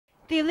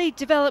The elite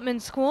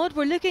development squad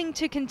were looking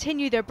to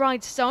continue their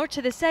bright start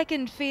to the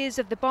second phase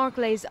of the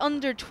Barclays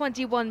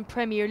Under-21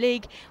 Premier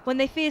League when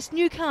they faced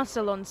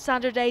Newcastle on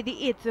Saturday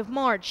the 8th of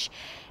March.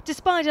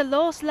 Despite a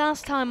loss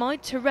last time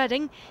out to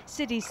Reading,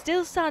 City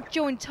still sat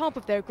joint top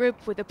of their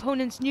group with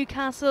opponents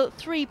Newcastle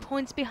 3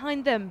 points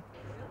behind them.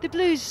 The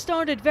Blues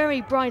started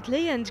very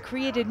brightly and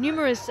created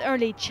numerous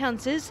early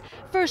chances.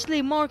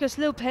 Firstly, Marcus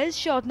Lopez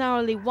shot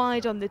narrowly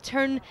wide on the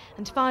turn,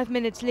 and 5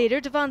 minutes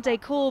later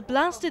Devante Cole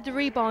blasted the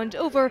rebound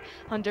over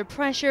under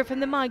pressure from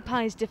the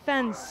Magpies'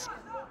 defence.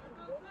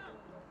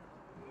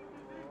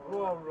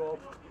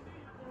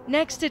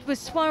 Next it was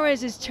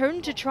Suarez's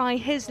turn to try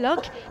his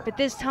luck, but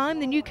this time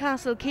the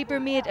Newcastle keeper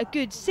made a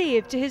good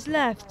save to his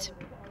left.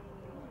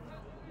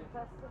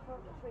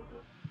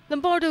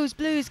 Lombardo's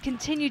Blues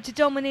continued to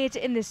dominate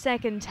in the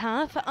second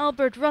half.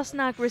 Albert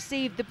Rusnak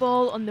received the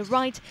ball on the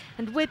right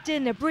and whipped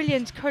in a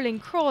brilliant curling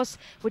cross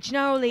which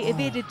narrowly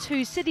evaded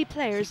two City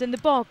players in the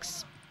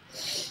box.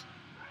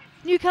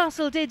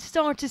 Newcastle did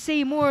start to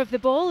see more of the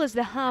ball as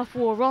the half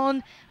wore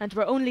on and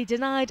were only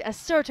denied a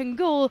certain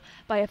goal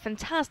by a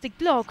fantastic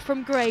block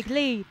from Greg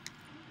Lee.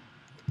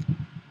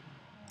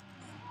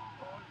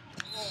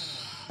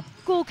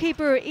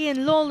 Goalkeeper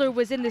Ian Lawler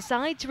was in the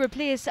side to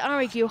replace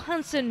Arik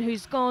Johansson,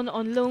 who's gone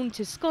on loan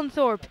to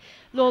Scunthorpe.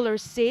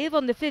 Lawler's save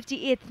on the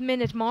 58th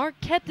minute mark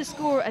kept the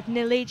score at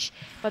 0 each,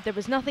 but there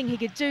was nothing he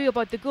could do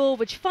about the goal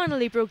which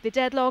finally broke the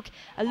deadlock,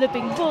 a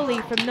looping volley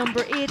from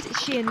number 8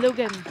 Shane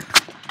Logan.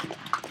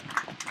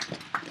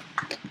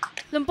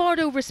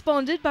 Lombardo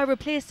responded by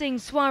replacing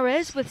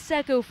Suarez with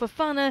Seko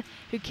Fofana,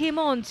 who came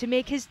on to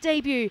make his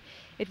debut.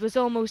 It was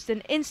almost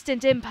an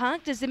instant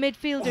impact as the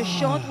midfielder's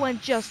shot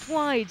went just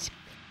wide.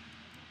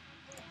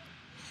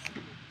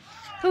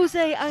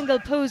 Jose Angel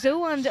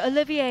Pozo and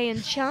Olivier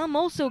Ncham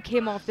also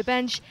came off the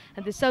bench,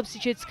 and the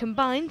substitutes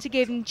combined to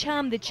give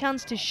Ncham the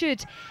chance to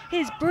shoot.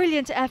 His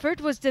brilliant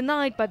effort was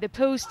denied by the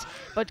post,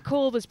 but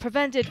Cole was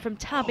prevented from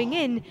tapping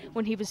in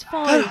when he was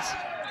fouled.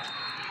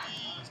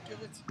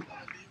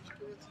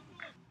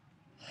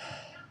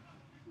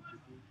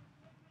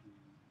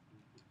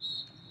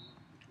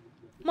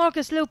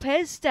 Marcus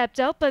Lopez stepped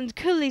up and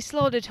coolly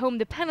slotted home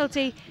the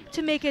penalty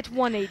to make it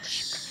 1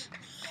 each.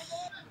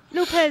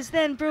 Lopez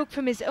then broke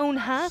from his own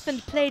half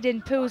and played in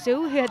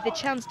Pozo, who had the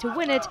chance to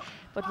win it,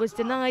 but was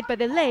denied by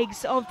the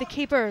legs of the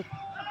keeper.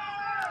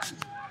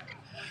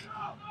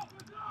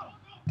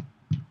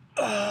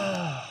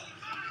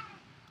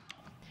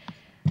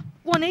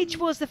 1 each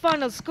was the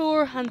final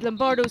score, and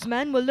Lombardo's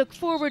men will look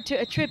forward to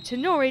a trip to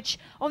Norwich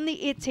on the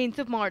 18th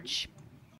of March.